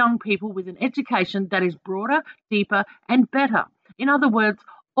all young people with an education that is broader, deeper and better. In other words,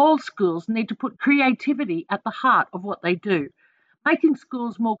 all schools need to put creativity at the heart of what they do. Making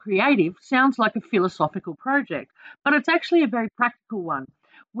schools more creative sounds like a philosophical project, but it's actually a very practical one,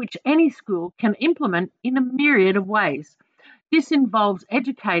 which any school can implement in a myriad of ways. This involves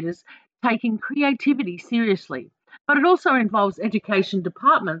educators taking creativity seriously, but it also involves education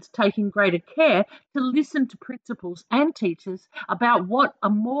departments taking greater care to listen to principals and teachers about what a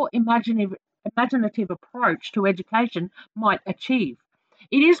more imaginative approach to education might achieve.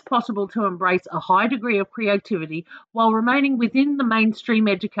 It is possible to embrace a high degree of creativity while remaining within the mainstream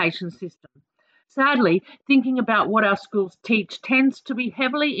education system. Sadly, thinking about what our schools teach tends to be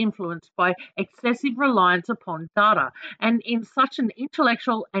heavily influenced by excessive reliance upon data, and in such an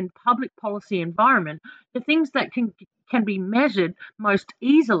intellectual and public policy environment, the things that can be measured most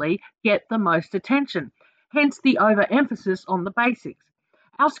easily get the most attention, hence the overemphasis on the basics.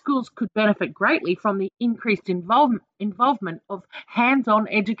 Our schools could benefit greatly from the increased involvement of hands-on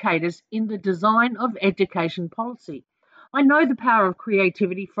educators in the design of education policy. I know the power of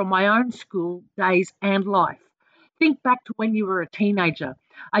creativity from my own school days and life. Think back to when you were a teenager.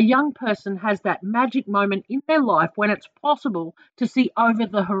 A young person has that magic moment in their life when it's possible to see over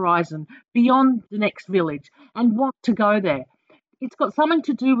the horizon, beyond the next village, and want to go there. It's got something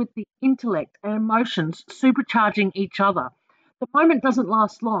to do with the intellect and emotions supercharging each other. The moment doesn't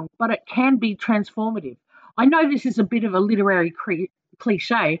last long, but it can be transformative. I know this is a bit of a literary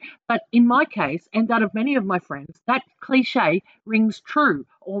cliche, but in my case, and that of many of my friends, that cliche rings true,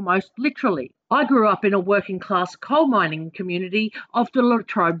 almost literally. I grew up in a working class coal mining community of the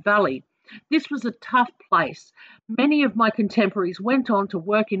Latrobe Valley. This was a tough place. Many of my contemporaries went on to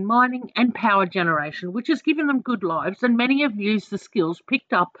work in mining and power generation, which has given them good lives, and many have used the skills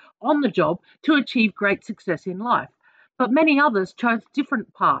picked up on the job to achieve great success in life. But many others chose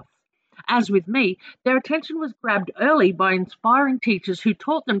different paths. As with me, their attention was grabbed early by inspiring teachers who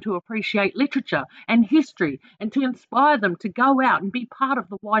taught them to appreciate literature and history and to inspire them to go out and be part of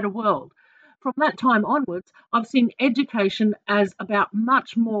the wider world. From that time onwards, I've seen education as about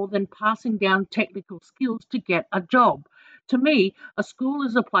much more than passing down technical skills to get a job. To me, a school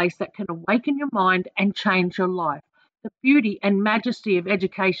is a place that can awaken your mind and change your life. The beauty and majesty of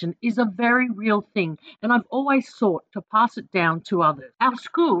education is a very real thing, and I've always sought to pass it down to others. Our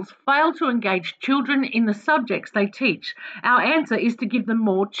schools fail to engage children in the subjects they teach. Our answer is to give them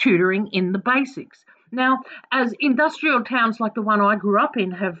more tutoring in the basics. Now, as industrial towns like the one I grew up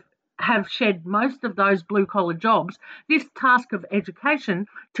in have shed most of those blue-collar jobs, this task of education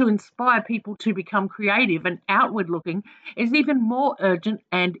to inspire people to become creative and outward-looking is even more urgent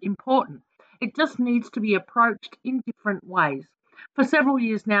and important. It just needs to be approached in different ways. For several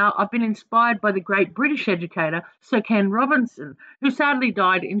years now, I've been inspired by the great British educator, Sir Ken Robinson, who sadly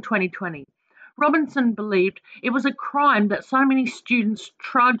died in 2020. Robinson believed it was a crime that so many students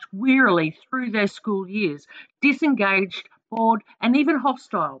trudge wearily through their school years, disengaged, bored, and even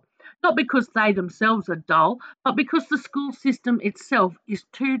hostile. Not because they themselves are dull, but because the school system itself is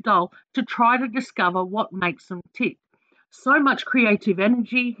too dull to try to discover what makes them tick. So much creative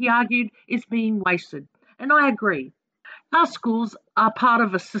energy, he argued, is being wasted. And I agree. Our schools are part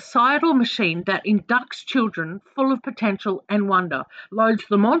of a societal machine that inducts children full of potential and wonder, loads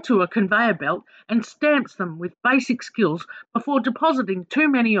them onto a conveyor belt, and stamps them with basic skills before depositing too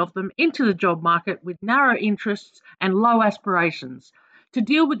many of them into the job market with narrow interests and low aspirations. To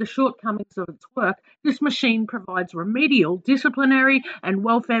deal with the shortcomings of its work, this machine provides remedial, disciplinary and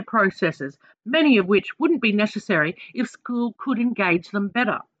welfare processes, many of which wouldn't be necessary if school could engage them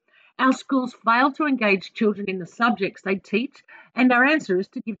better. Our schools fail to engage children in the subjects they teach, and our answer is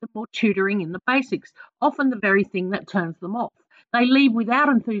to give them more tutoring in the basics, often the very thing that turns them off. They leave without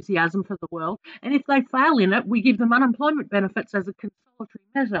enthusiasm for the world, and if they fail in it, we give them unemployment benefits as a consolatory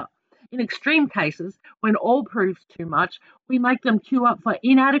measure. In extreme cases, when all proves too much, we make them queue up for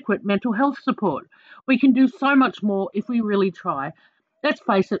inadequate mental health support. We can do so much more if we really try. Let's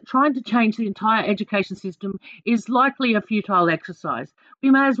face it, trying to change the entire education system is likely a futile exercise.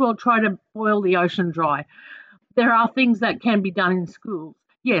 We may as well try to boil the ocean dry. There are things that can be done in schools,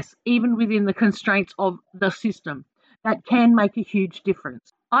 yes, even within the constraints of the system, that can make a huge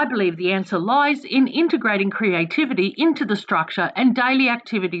difference. I believe the answer lies in integrating creativity into the structure and daily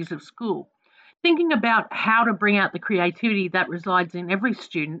activities of school. Thinking about how to bring out the creativity that resides in every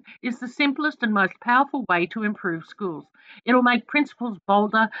student is the simplest and most powerful way to improve schools. It'll make principals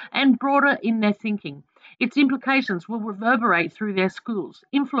bolder and broader in their thinking. Its implications will reverberate through their schools,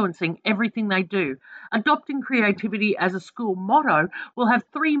 influencing everything they do. Adopting creativity as a school motto will have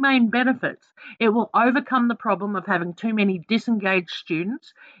three main benefits. It will overcome the problem of having too many disengaged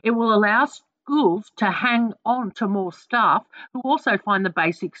students. It will allow schools to hang on to more staff who also find the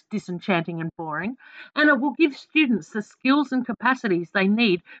basics disenchanting and boring, and it will give students the skills and capacities they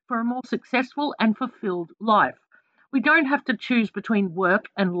need for a more successful and fulfilled life. We don't have to choose between work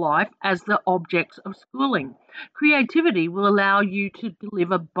and life as the objects of schooling. Creativity will allow you to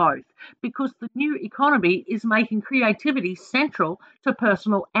deliver both, because the new economy is making creativity central to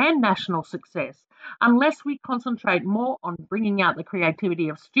personal and national success. Unless we concentrate more on bringing out the creativity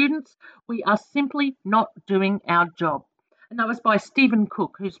of students, we are simply not doing our job. And that was by Stephen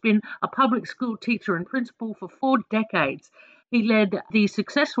Cook, who's been a public school teacher and principal for 4 decades. He led the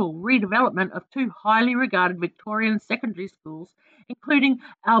successful redevelopment of 2 highly regarded Victorian secondary schools, including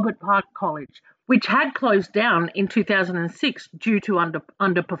Albert Park College, which had closed down in 2006 due to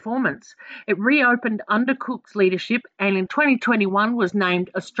underperformance. It reopened under Cook's leadership and in 2021 was named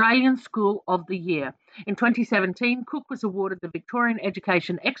Australian School of the Year. In 2017, Cook was awarded the Victorian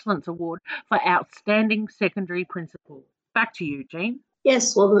Education Excellence Award for Outstanding Secondary Principal. Back to you, Jean.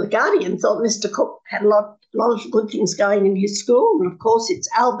 Yes, well, the Guardian thought Mr. Cook had a lot of good things going in his school, and of course it's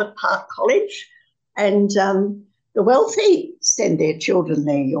Albert Park College, and the wealthy send their children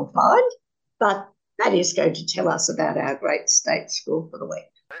there, you'll find, but that is going to tell us about our great state school for the week.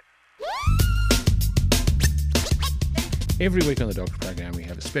 Every week on the Dogs program we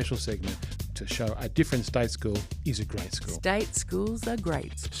have a special segment to show a different state school is a great school. State schools are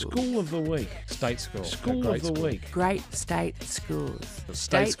great schools. School of the week. State school. School of the week. Great state schools.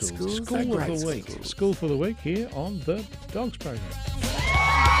 State schools. School of the week. School for the week here on the Dogs program.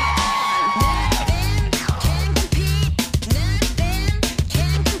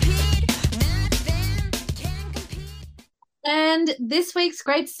 And this week's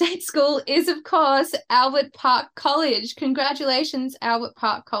great state school is, of course, Albert Park College. Congratulations, Albert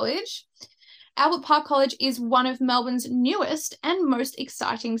Park College. Albert Park College is one of Melbourne's newest and most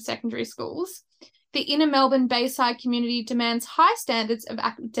exciting secondary schools. The inner Melbourne Bayside community demands high standards of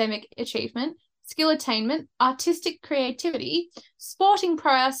academic achievement, skill attainment, artistic creativity, sporting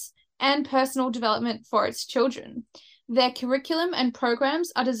prowess, and personal development for its children. Their curriculum and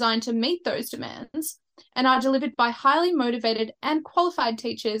programs are designed to meet those demands and are delivered by highly motivated and qualified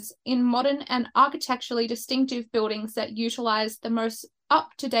teachers in modern and architecturally distinctive buildings that utilise the most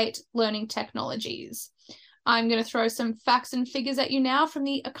up-to-date learning technologies. I'm going to throw some facts and figures at you now from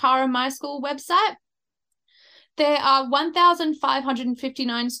the Akara My School website. There are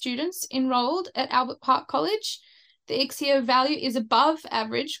 1,559 students enrolled at Albert Park College. The ICSEA value is above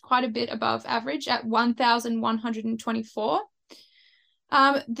average, quite a bit above average, at 1,124.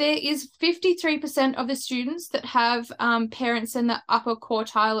 There is 53% of the students that have parents in the upper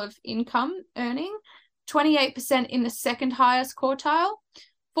quartile of income earning, 28% in the second highest quartile,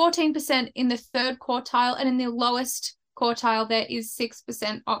 14% in the third quartile, and in the lowest quartile there is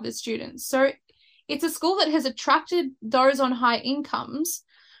 6% of the students. So it's a school that has attracted those on high incomes,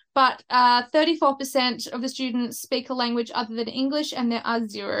 but 34% of the students speak a language other than English, and there are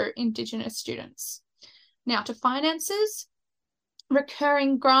 0 Indigenous students. Now to finances.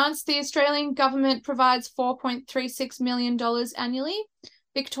 Recurring grants, the Australian government provides $4.36 million annually.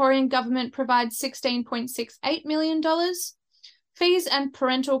 Victorian government provides $16.68 million. Fees and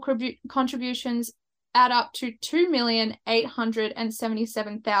parental contributions add up to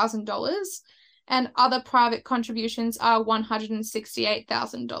 $2,877,000, and other private contributions are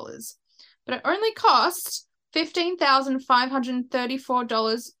 $168,000. But it only costs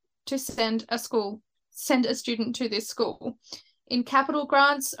 $15,534 to send a student to this school. In capital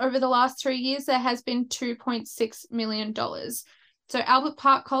grants over the last 3 years, there has been $2.6 million. So Albert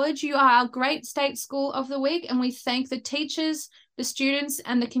Park College, you are our great state school of the week, and we thank the teachers, the students,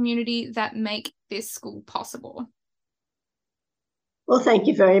 and the community that make this school possible. Well, thank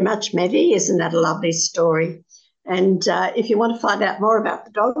you very much, Maddie. Isn't that a lovely story? And if you want to find out more about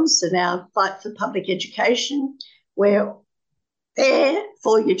the dogs and our fight for public education, we're there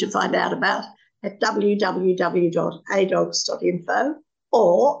for you to find out about at www.adogs.info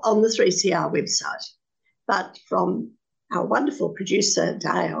or on the 3CR website. But from our wonderful producer,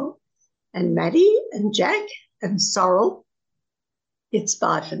 Dale, and Maddie, and Jack, and Sorrel, it's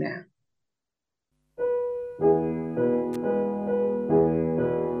bye for now.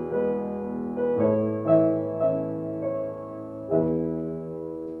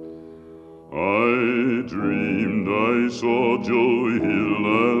 I dreamed I saw Joe here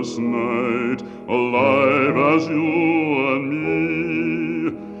last night, alive as you and me.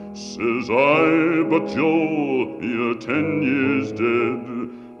 Says I, but Joe, you're 10 years dead.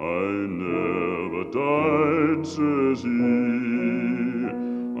 I never died, says he.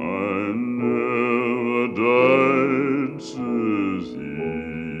 I never died, says he.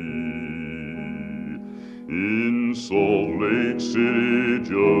 In Salt Lake City,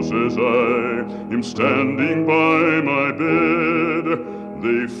 Joe says I am standing by my bed.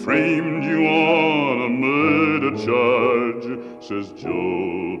 They framed you on a murder charge, says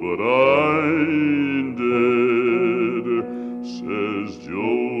Joe, but I ain't dead. Says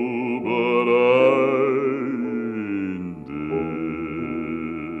Joe, but I ain't dead.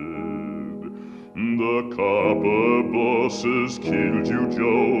 The copper bosses killed you,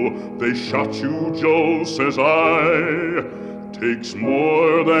 Joe. They shot you, Joe, says I. Takes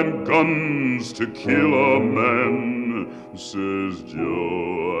more than guns to kill a man, says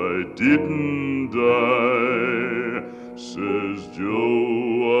Joe, I didn't die. Says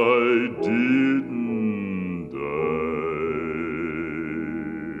Joe, I didn't die.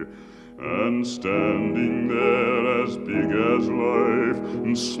 And standing there as big as life,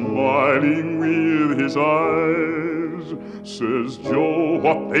 and smiling with his eyes, says Joe,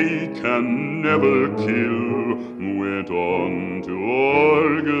 what they can never kill went on to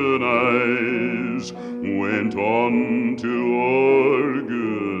organize, went on to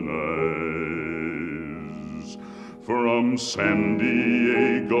organize. From San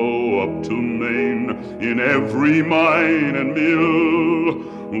Diego up to Maine, in every mine and mill,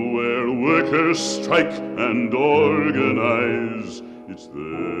 where workers strike and organize, it's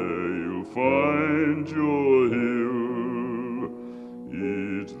there you'll find your hill.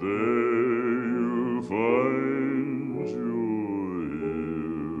 It's there you'll find your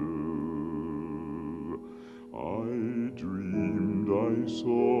hill. I dreamed I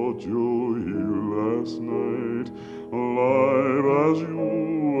saw Joe here last night, alive as you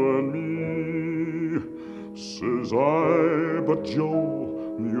and me. Says I, but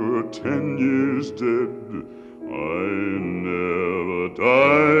Joe, you're 10 years dead. I never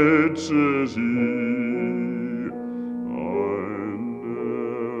died, says he. I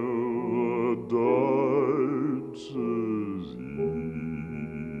never died, says he.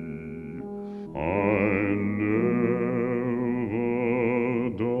 I never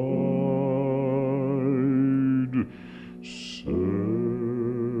died, says he.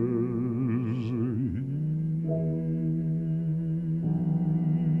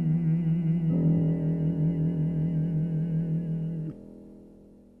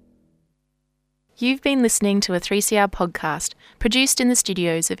 You've been listening to a 3CR podcast produced in the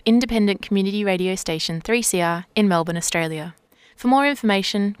studios of independent community radio station 3CR in Melbourne, Australia. For more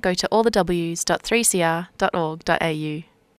information, go to allthews.3cr.org.au.